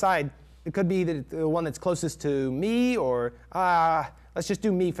hard to decide. It could be the one that's closest to me, or let's just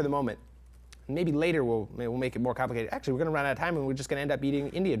do me for the moment. Maybe later we'll make it more complicated. Actually, we're going to run out of time, and we're just going to end up eating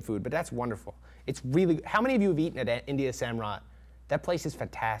Indian food, but that's wonderful. It's really, how many of you have eaten at India Samrat? That place is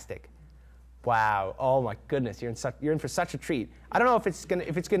fantastic. Wow. Oh my goodness. You're in for such a treat. I don't know if it's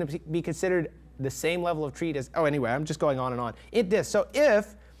going to be considered the same level of treat as. Oh, anyway, I'm just going on and on. So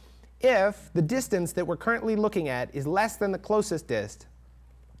if the distance that we're currently looking at is less than the closest dist,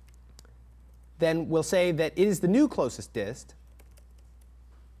 then we'll say that it is the new closest dist,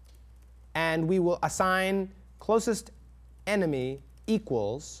 and we will assign closest enemy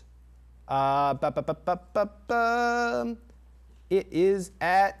equals. It is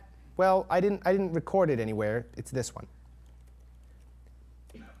at, well, I didn't record it anywhere. It's this one.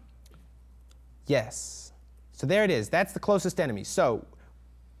 Yes. So there it is. That's the closest enemy. So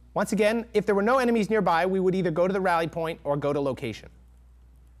once again, if there were no enemies nearby, we would either go to the rally point or go to location.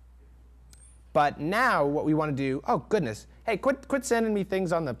 But now what we want to do, oh goodness, hey, quit sending me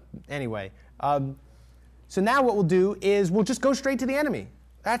things on the, anyway. So now what we'll do is we'll just go straight to the enemy.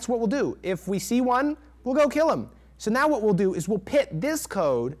 That's what we'll do. If we see one, we'll go kill him. So now what we'll do is we'll pit this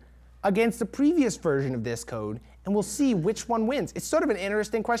code against the previous version of this code, and we'll see which one wins. It's sort of an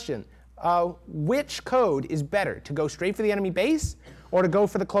interesting question. Which code is better, to go straight for the enemy base or to go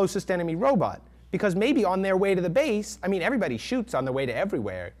for the closest enemy robot? Because maybe on their way to the base, I mean, everybody shoots on their way to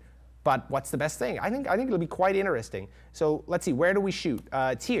everywhere. But what's the best thing? I think it'll be quite interesting. So let's see, where do we shoot?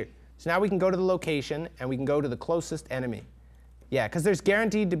 It's here. So now we can go to the location, and we can go to the closest enemy. Yeah, because there's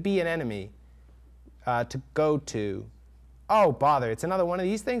guaranteed to be an enemy to go to. Oh, bother. It's another one of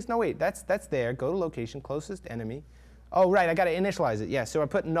these things? No, wait. That's there. Go to location, closest enemy. Oh, right. I got to initialize it. Yeah, so I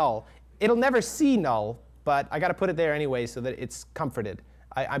put null. It'll never see null, but I got to put it there anyway so that it's comforted.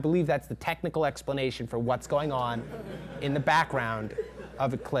 I believe that's the technical explanation for what's going on in the background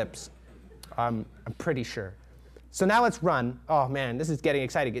of Eclipse. I'm pretty sure. So now let's run. Oh, man, this is getting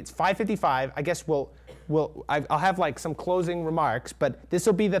exciting. It's 5:55. I guess I'll have like some closing remarks, but this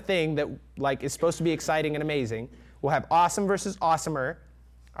will be the thing that like is supposed to be exciting and amazing. We'll have awesome versus awesomer,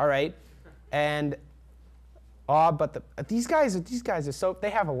 all right? And but these guys are so, they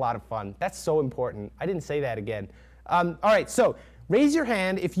have a lot of fun. That's so important. I didn't say that again. All right, so raise your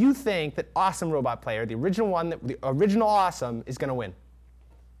hand if you think that Awesome Robot Player, the original one, the original Awesome, is going to win.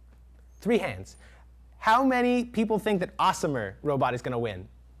 3 hands. How many people think that Awesomer Robot is going to win?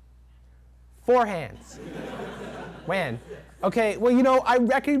 4 hands. Man. OK, well, you know, I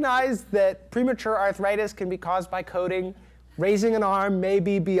recognize that premature arthritis can be caused by coding. Raising an arm may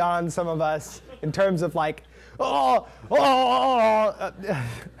be beyond some of us in terms of like, OK,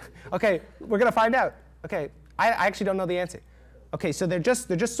 we're going to find out. OK, I actually don't know the answer. Okay, so they're just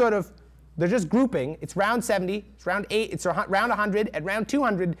grouping. It's round 70, it's round 8, it's round 100. At round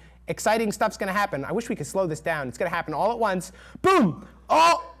 200, exciting stuff's going to happen. I wish we could slow this down. It's going to happen all at once. Boom!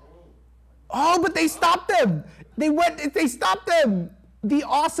 Oh, but they stopped them. They stopped them. The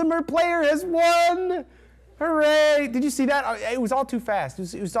awesomer player has won. Hooray! Did you see that? It was all too fast.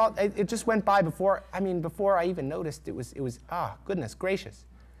 It just went by before I even noticed. It was goodness gracious.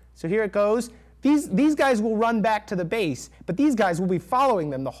 So here it goes. These guys will run back to the base, but these guys will be following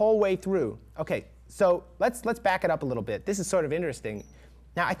them the whole way through. Okay, so let's back it up a little bit. This is sort of interesting.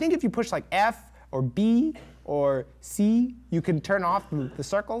 Now, I think if you push like F or B or C, you can turn off the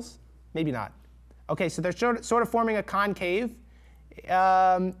circles. Maybe not. Okay, so they're sort of forming a concave.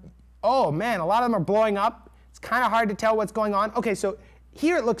 Oh man, a lot of them are blowing up. It's kind of hard to tell what's going on. Okay, so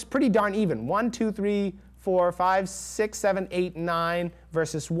here it looks pretty darn even. 1, 2, 3, 4, 5, 6, 7, 8, 9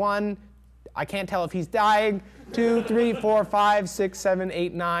 versus 1. I can't tell if he's dying. 2, 3, 4, 5, 6, 7,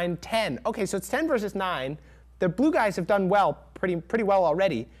 8, 9, 10. Okay, so it's 10 versus 9. The blue guys have done well, pretty well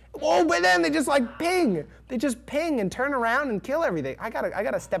already. Oh, but then they just like ping. They just ping and turn around and kill everything. I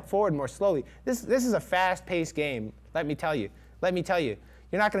gotta step forward more slowly. This is a fast-paced game. Let me tell you.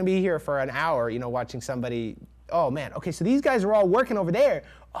 You're not going to be here for an hour, watching somebody. Oh man. Okay, so these guys are all working over there.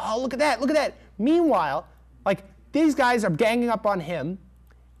 Oh, look at that. Meanwhile, like these guys are ganging up on him.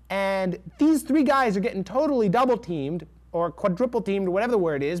 And these 3 guys are getting totally double teamed or quadruple teamed or whatever the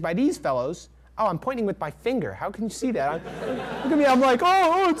word is by these fellows. Oh, I'm pointing with my finger. How can you see that? Look at me. I'm like,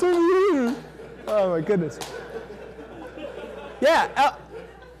 oh, it's over here. Oh my goodness. Yeah.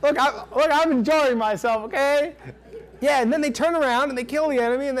 Look, I'm enjoying myself. Okay. Yeah. And then they turn around and they kill the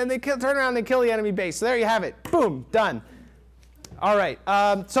enemy, and then they turn around and they kill the enemy base. So there you have it. Boom. Done. All right.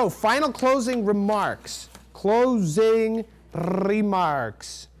 So final closing remarks.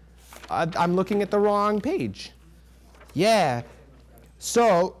 I'm looking at the wrong page. Yeah.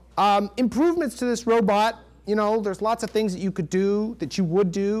 So improvements to this robot, there's lots of things that you could do, that you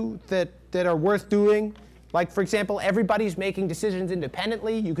would do, that are worth doing. Like, for example, everybody's making decisions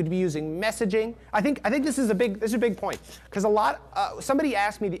independently. You could be using messaging. I think this is a big point, because somebody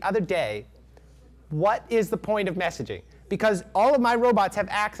asked me the other day, what is the point of messaging? Because all of my robots have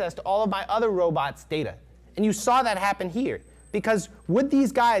access to all of my other robots' data. And you saw that happen here. Because would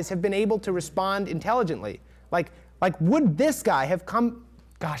these guys have been able to respond intelligently? Like would this guy have come,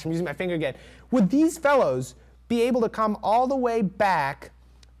 gosh, I'm using my finger again. Would these fellows be able to come all the way back?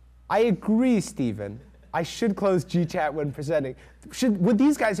 I agree, Stephen. I should close GChat when presenting. Would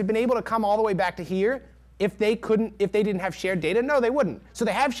these guys have been able to come all the way back to here if they didn't have shared data? No, they wouldn't. So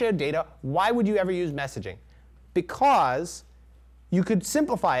they have shared data. Why would you ever use messaging? Because you could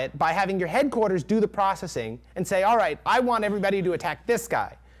simplify it by having your headquarters do the processing and say, all right, I want everybody to attack this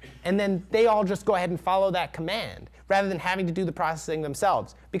guy. And then they all just go ahead and follow that command rather than having to do the processing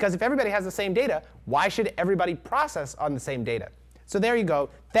themselves. Because if everybody has the same data, why should everybody process on the same data? So there you go.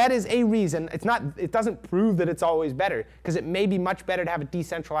 That is a reason. It doesn't prove that it's always better, because it may be much better to have a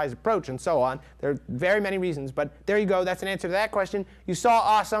decentralized approach and so on. There are very many reasons, but there you go. That's an answer to that question. You saw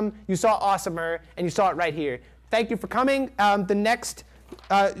awesome, you saw awesomer, and you saw it right here. Thank you for coming. The next,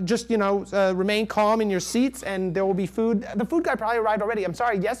 remain calm in your seats, and there will be food. The food guy probably arrived already. I'm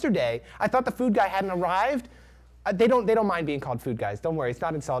sorry, yesterday, I thought the food guy hadn't arrived. They don't mind being called food guys. Don't worry, it's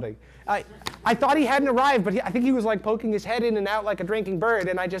not insulting. I thought he hadn't arrived, but I think he was like poking his head in and out like a drinking bird,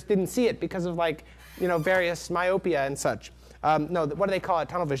 and I just didn't see it because of various myopia and such. No, what do they call it?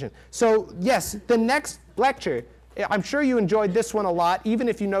 Tunnel vision. So yes, the next lecture, I'm sure you enjoyed this one a lot, even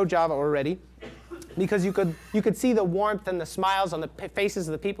if you know Java already, because you could see the warmth and the smiles on the faces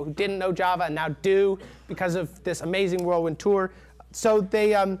of the people who didn't know Java and now do because of this amazing whirlwind tour. So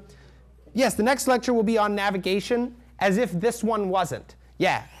yes, the next lecture will be on navigation, as if this one wasn't.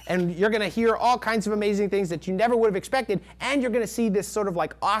 Yeah, and you're going to hear all kinds of amazing things that you never would have expected, and you're going to see this sort of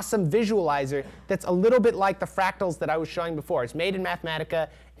like awesome visualizer that's a little bit like the fractals that I was showing before. It's made in Mathematica,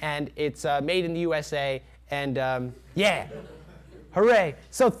 and it's made in the USA, and yeah. Hooray.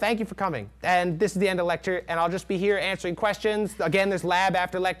 So thank you for coming. And this is the end of lecture, and I'll just be here answering questions. Again, there's lab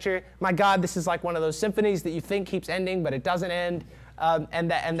after lecture. My God, this is like one of those symphonies that you think keeps ending, but it doesn't end.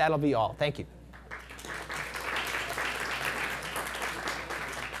 And that'll be all. Thank you.